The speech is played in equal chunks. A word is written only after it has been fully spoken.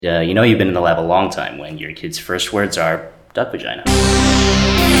You know you've been in the lab a long time when your kid's first words are duck vagina.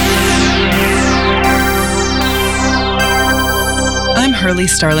 I'm Hurley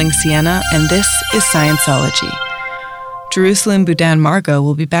Starling Sienna, and this is Scienceology. Jerusalem Boudin Margot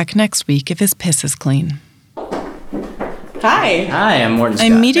will be back next week if his piss is clean. Hi. Hi, I'm Morton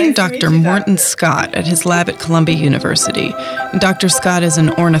Scott. I'm meeting Nice to meet Dr. you, Morton Doctor. Scott at his lab at Columbia University. Dr. Scott is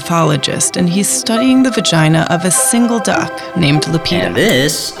an ornithologist, and he's studying the vagina of a single duck named Lupita. And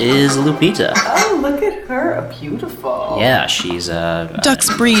this is Lupita. Oh, look at her. Beautiful. Yeah, she's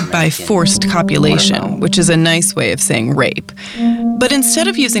Ducks breed by forced copulation, which is a nice way of saying rape. But instead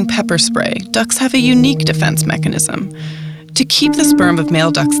of using pepper spray, ducks have a unique defense mechanism. To keep the sperm of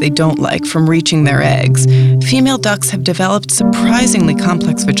male ducks they don't like from reaching their eggs, female ducks have developed surprisingly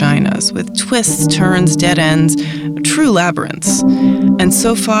complex vaginas with twists, turns, dead ends, true labyrinths. And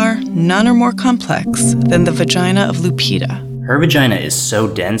so far, none are more complex than the vagina of Lupita. Her vagina is so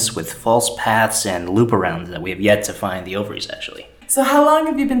dense with false paths and loop arounds that we have yet to find the ovaries, actually. So how long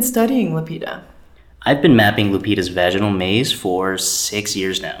have you been studying Lupita? I've been mapping Lupita's vaginal maze for 6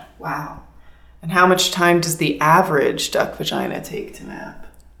 years now. Wow. And how much time does the average duck vagina take to map?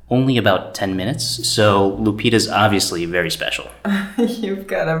 Only about 10 minutes, so Lupita's obviously very special. You've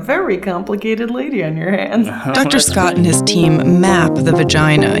got a very complicated lady on your hands. Dr. Scott and his team map the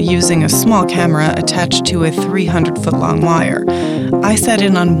vagina using a small camera attached to a 300-foot-long wire. I sat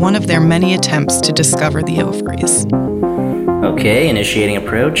in on one of their many attempts to discover the ovaries. Okay, initiating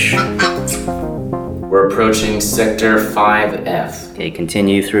approach. We're approaching Sector 5F. Okay,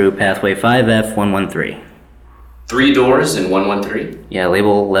 continue through pathway 5F113. 3 doors in 113. Yeah,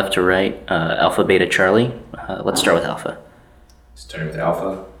 label left to right, Alpha, Beta, Charlie. Let's start with Alpha. Starting with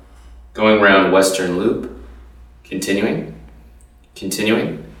Alpha. Going around Western Loop. Continuing.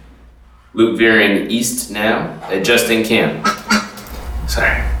 Continuing. Loop veering east now. Adjusting cam.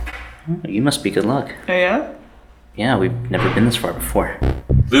 Sorry. You must be good luck. Oh, yeah? Yeah, we've never been this far before.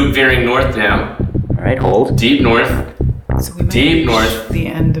 Loop veering north now. All right, hold. Deep north. So we might Deep reach north. the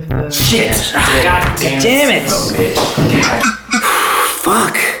end of the... Shit! God damn it!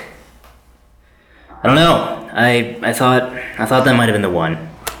 Fuck! I don't know. I thought that might have been the one.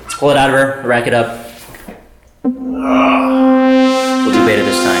 Let's pull it out of her, rack it up. We'll do Beta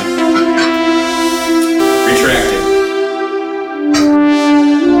this time. Retracting.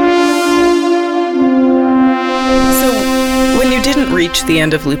 So, when you didn't reach the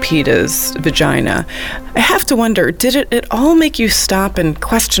end of Lupita's vagina, I have to wonder, did it at all make you stop and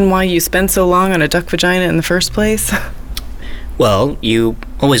question why you spent so long on a duck vagina in the first place? Well, you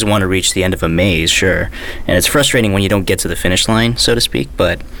always want to reach the end of a maze, sure. And it's frustrating when you don't get to the finish line, so to speak,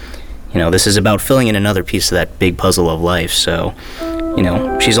 but, this is about filling in another piece of that big puzzle of life, so,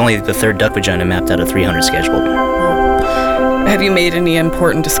 she's only the third duck vagina mapped out of 300 scheduled. Have you made any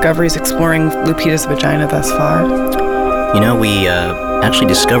important discoveries exploring Lupita's vagina thus far? We actually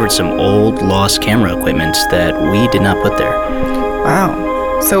discovered some old, lost camera equipment that we did not put there.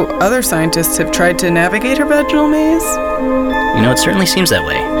 Wow. So other scientists have tried to navigate her vaginal maze? It certainly seems that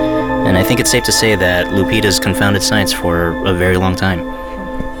way. And I think it's safe to say that Lupita's confounded science for a very long time.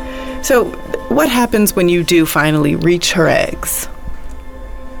 So what happens when you do finally reach her eggs?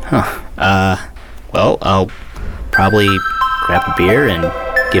 Well, I'll probably grab a beer and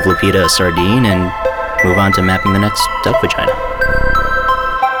give Lupita a sardine and move on to mapping the next duck vagina.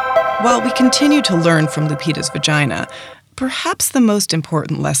 While we continue to learn from Lupita's vagina, perhaps the most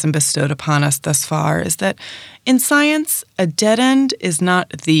important lesson bestowed upon us thus far is that in science, a dead end is not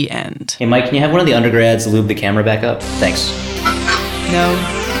the end. Hey, Mike, can you have one of the undergrads lube the camera back up? Thanks. No,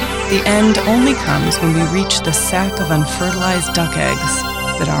 the end only comes when we reach the sack of unfertilized duck eggs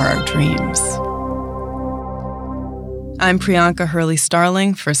that are our dreams. I'm Priyanka Hurley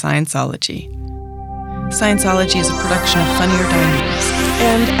Starling for Scienceology. Scienceology is a production of Funny or Die News.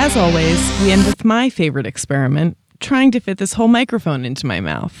 And as always, we end with my favorite experiment, trying to fit this whole microphone into my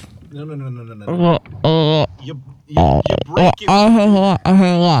mouth. No. You break it.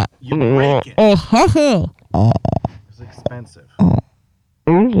 You break it. It's expensive.